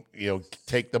team,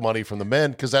 take the money from the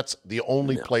men? Because that's the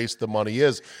only place the money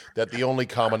is. That the only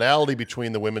commonality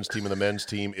between the women's team and the men's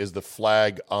team is the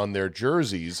flag on their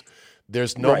jerseys.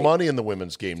 There's no money in the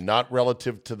women's game, not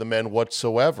relative to the men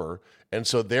whatsoever. And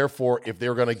so therefore, if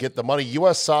they're going to get the money,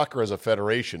 U.S. Soccer as a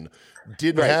federation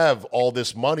didn't have all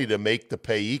this money to make the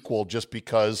pay equal just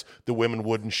because the women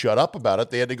wouldn't shut up about it.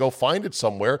 They had to go find it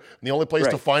somewhere. And the only place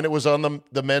to find it was on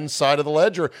the men's side of the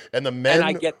ledger. And the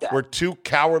men were too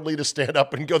cowardly to stand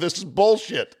up and go, this is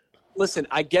bullshit. Listen,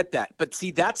 I get that. But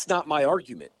see, that's not my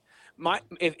argument.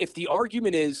 If the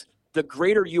argument is the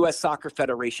greater U.S. Soccer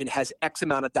Federation has X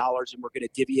amount of dollars and we're going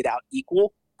to divvy it out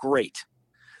equal, great.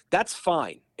 That's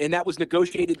fine. And that was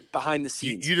negotiated behind the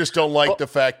scenes. You just don't like the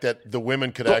fact that the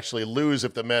women could actually lose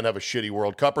if the men have a shitty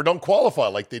World Cup or don't qualify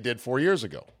like they did 4 years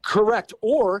ago. Correct.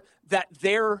 Or that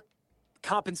their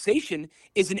compensation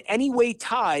is in any way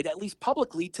tied, at least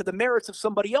publicly, to the merits of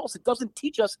somebody else. It doesn't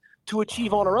teach us to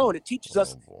achieve on our own. It teaches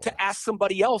us to ask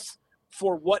somebody else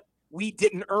for what we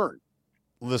didn't earn.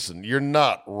 Listen, you're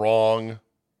not wrong.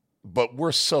 But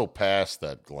we're so past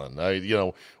that, Glenn.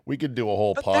 We could do a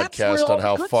whole podcast on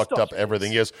how fucked up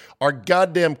everything is. Our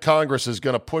goddamn Congress is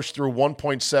going to push through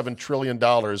 $1.7 trillion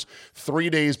 3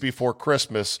 days before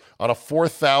Christmas on a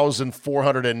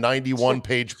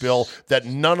 4,491-page bill that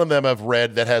none of them have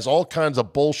read, that has all kinds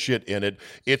of bullshit in it.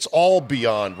 It's all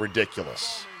beyond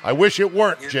ridiculous. I wish it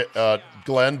weren't,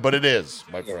 Glenn, but it is,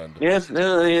 my friend.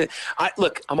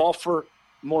 Look, I'm all for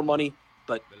more money,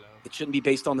 but it shouldn't be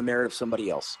based on the merit of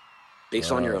somebody else.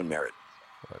 Based on your own merit.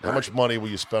 Right. How much money will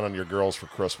you spend on your girls for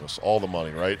Christmas? All the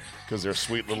money, right? Because they're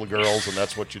sweet little girls, and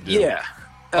that's what you do. Yeah.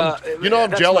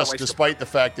 I'm jealous, despite the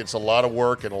fact it's a lot of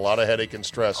work and a lot of headache and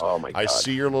stress. Oh, my God. I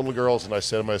see your little girls, and I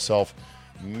say to myself,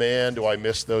 man, do I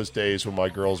miss those days when my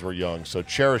girls were young. So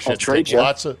cherish it. Trade you.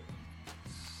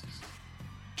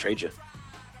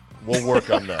 We'll work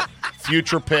on that.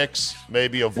 Future picks,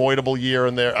 maybe avoidable year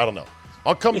in there. I don't know.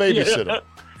 I'll come babysit them.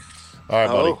 All right,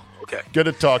 buddy. Okay. Good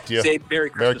to talk to you. Say Merry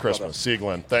Christmas. Merry Christmas. See you,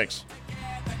 Glenn. Thanks.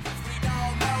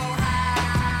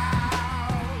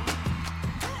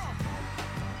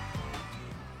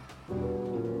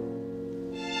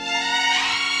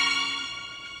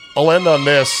 I'll end on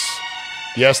this.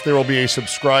 Yes, there will be a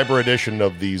subscriber edition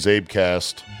of the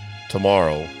Zabecast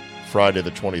tomorrow, Friday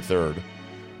the 23rd.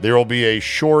 There will be a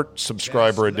short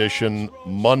subscriber edition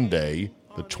Monday,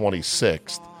 the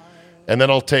 26th. And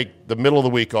then I'll take the middle of the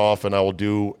week off, and I will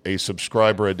do a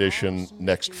subscriber edition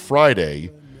next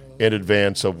Friday in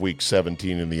advance of Week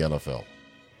 17 in the NFL.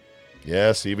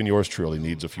 Yes, even yours truly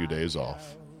needs a few days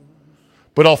off.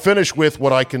 But I'll finish with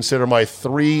what I consider my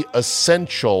 3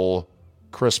 essential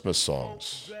Christmas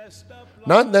songs.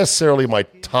 Not necessarily my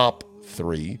top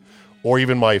 3 or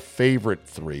even my favorite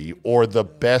 3 or the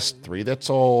best 3. That's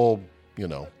all,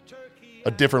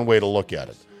 a different way to look at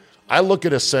it. I look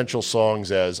at essential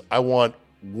songs as I want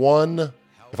one.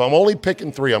 If I'm only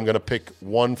picking 3, I'm going to pick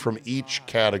one from each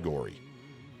category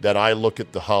that I look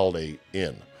at the holiday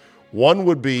in. One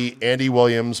would be Andy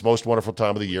Williams' Most Wonderful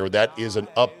Time of the Year. That is an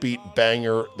upbeat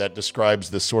banger that describes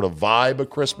this sort of vibe of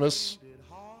Christmas.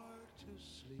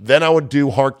 Then I would do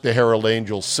Hark the Herald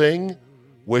Angels Sing,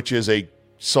 which is a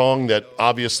song that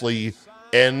obviously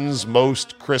ends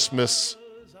most Christmas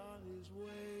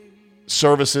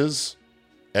services,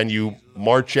 and you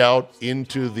march out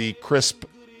into the crisp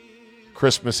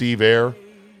Christmas Eve air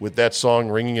with that song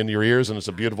ringing in your ears, and it's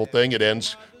a beautiful thing. It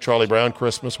ends Charlie Brown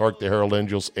Christmas, Hark the Herald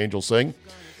Angels Sing.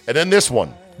 And then this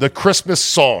one, the Christmas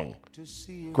Song.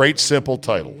 Great simple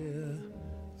title.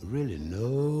 Really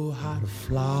know how to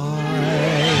fly.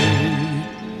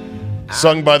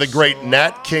 Sung by the great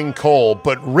Nat King Cole,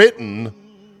 but written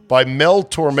by Mel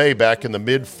Torme back in the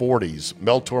mid-'40s.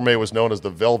 Mel Torme was known as the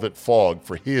Velvet Fog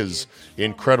for his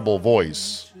incredible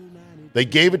voice. They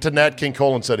gave it to Nat King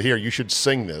Cole and said, here, you should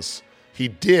sing this. He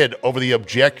did, over the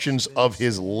objections of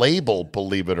his label,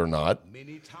 believe it or not,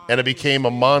 and it became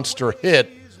a monster hit.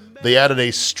 They added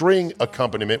a string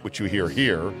accompaniment, which you hear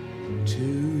here,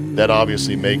 that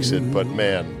obviously makes it, but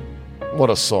man, what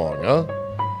a song, huh?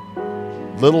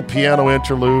 Little piano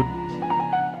interlude.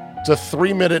 It's a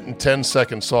 3-minute and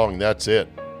 10-second song, that's it.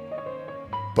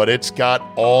 But it's got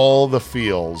all the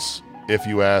feels, if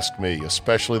you ask me,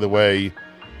 especially the way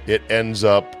it ends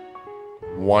up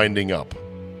winding up.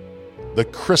 The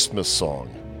Christmas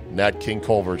Song, Nat King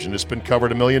Cole version. It's been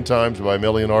covered a million times by a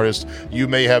million artists. You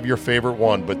may have your favorite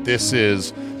one, but this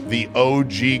is the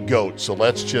OG GOAT, so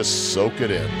let's just soak it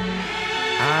in.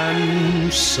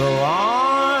 And so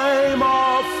I'm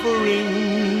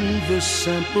offering the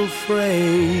simple phrase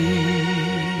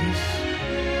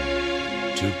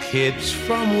to kids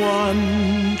from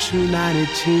 1 to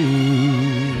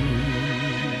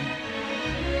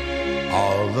 92.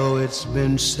 Although it's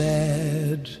been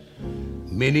said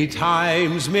many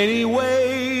times, many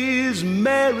ways,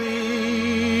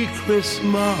 Merry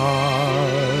Christmas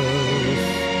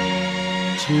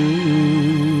to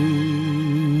you.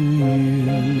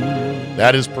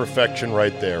 That is perfection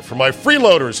right there. For my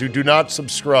freeloaders who do not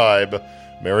subscribe,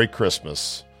 Merry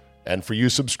Christmas. And for you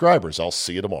subscribers, I'll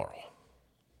see you tomorrow.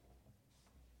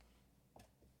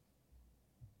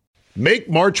 Make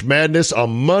March Madness a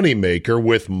moneymaker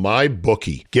with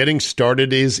MyBookie. Getting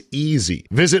started is easy.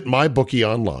 Visit MyBookie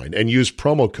online and use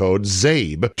promo code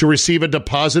ZABE to receive a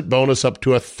deposit bonus up to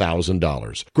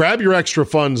 $1,000. Grab your extra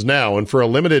funds now and for a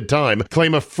limited time,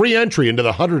 claim a free entry into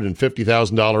the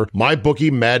 $150,000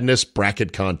 MyBookie Madness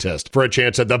Bracket Contest for a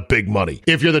chance at the big money.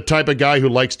 If you're the type of guy who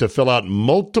likes to fill out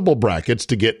multiple brackets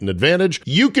to get an advantage,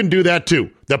 you can do that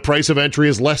too. The price of entry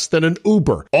is less than an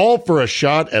Uber, all for a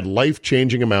shot at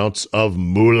life-changing amounts of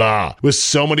moolah. With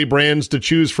so many brands to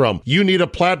choose from, you need a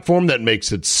platform that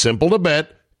makes it simple to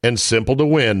bet and simple to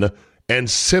win and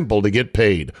simple to get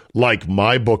paid, like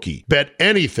MyBookie. Bet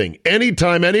anything,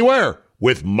 anytime, anywhere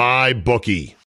with MyBookie.